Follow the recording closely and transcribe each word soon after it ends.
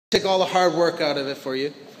Take all the hard work out of it for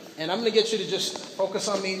you. And I'm going to get you to just focus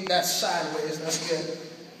on me that sideways. That's good.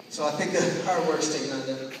 So I think the hard work's taken on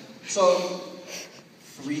there. So,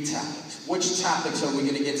 3 topics. Which topics are we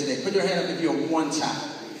going to get today? Put your hand up if you have 1 topic.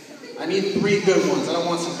 I need 3 good ones. I don't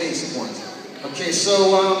want some basic ones. Okay, so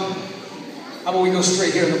how about we go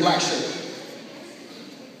straight here in the black shirt?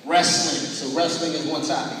 Wrestling. So wrestling is 1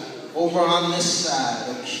 topic. Over on this side.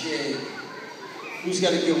 Okay. Who's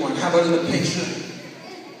got a good one? How about in the pink shirt?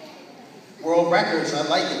 World records, I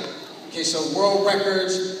like it. Okay, so world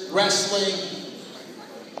records, wrestling,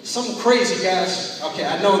 something crazy, guys. Okay,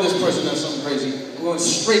 I know this person does something crazy. We're going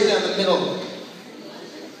straight down the middle.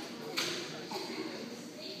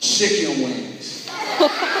 Chicken wings.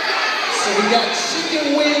 So we got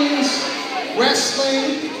chicken wings,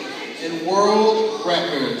 wrestling, and world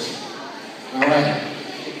records. All right,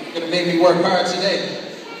 gonna make me work hard today.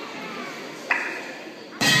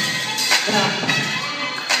 Now,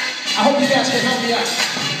 I hope you guys can help me out.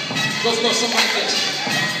 Let's go something like this.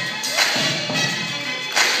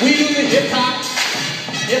 We do the hip hop,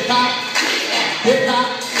 hip hop, hip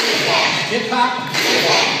hop, hip hop.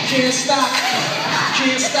 Can't stop,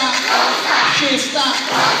 can't stop, can't stop,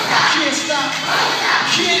 can't stop.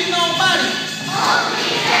 Can't nobody.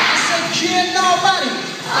 I said can't nobody.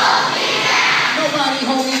 Nobody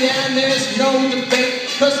hold me down. There's no debate.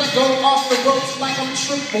 Cause I go off the ropes like I'm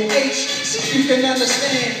Triple H. See you can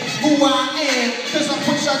understand who I am. Cause I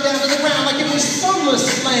push y'all down to the ground like it was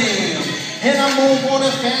SummerSlam. And I move on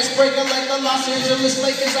a fast breaker like the Los Angeles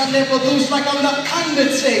Lakers. I never lose like I'm the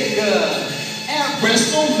Undertaker. At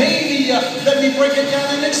WrestleMania, let me break it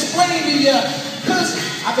down and explain to ya. Cause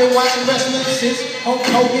I've been watching wrestling since Hulk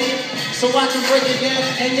Hogan. So I can break it down,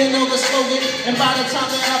 and you know the slogan. And by the time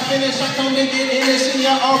that I finish, I come to get in this, and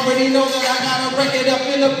you already know that I gotta break it up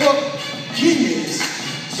in the book. Guinness.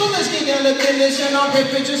 So let's get down to business, and I'll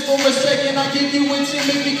rip it just for a second. I'll give you a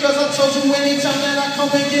timid because I told you anytime that I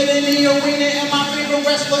come and get in the arena. And my favorite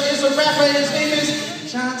wrestler is a rapper, his name is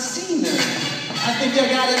John Cena. I think you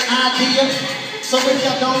got an idea. So if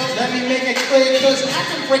y'all don't, let me make it clear, because I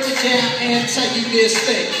can break it down and tell you this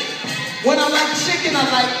thing. When I like chicken, I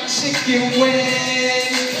like chicken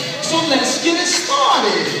wings. So let's get it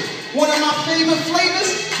started. One of my favorite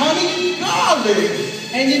flavors, honey garlic.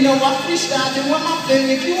 And you know I freestyle doing my thing.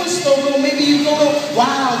 If you in Stouffville, maybe you go to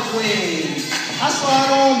Wild Wings. I saw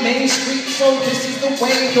it on Main Street, so this is the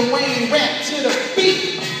way Dwayne rap to the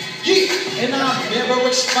beat. Yeah, and I'll never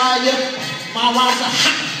expire. My rhymes are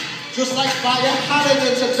hot. Just like fire, hotter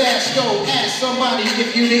than Tabasco. Ask somebody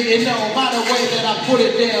if you didn't know by the way that I put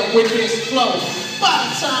it down with this flow. By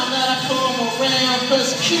the time that I come around,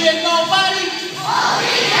 cause can't nobody hold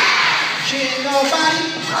me down. Can't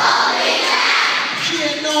nobody hold me down.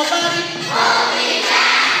 Can't nobody hold me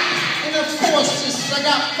down. And of course, I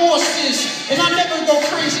got forces, and I never go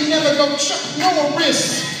crazy, never go Chuck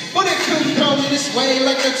Norris. But it could come this way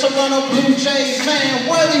like the Toronto Blue Jays. Man,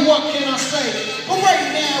 really, what can I say? But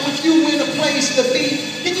right now, if you win a place to be,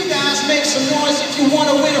 can you guys make some noise if you want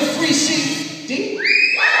to win a free seat?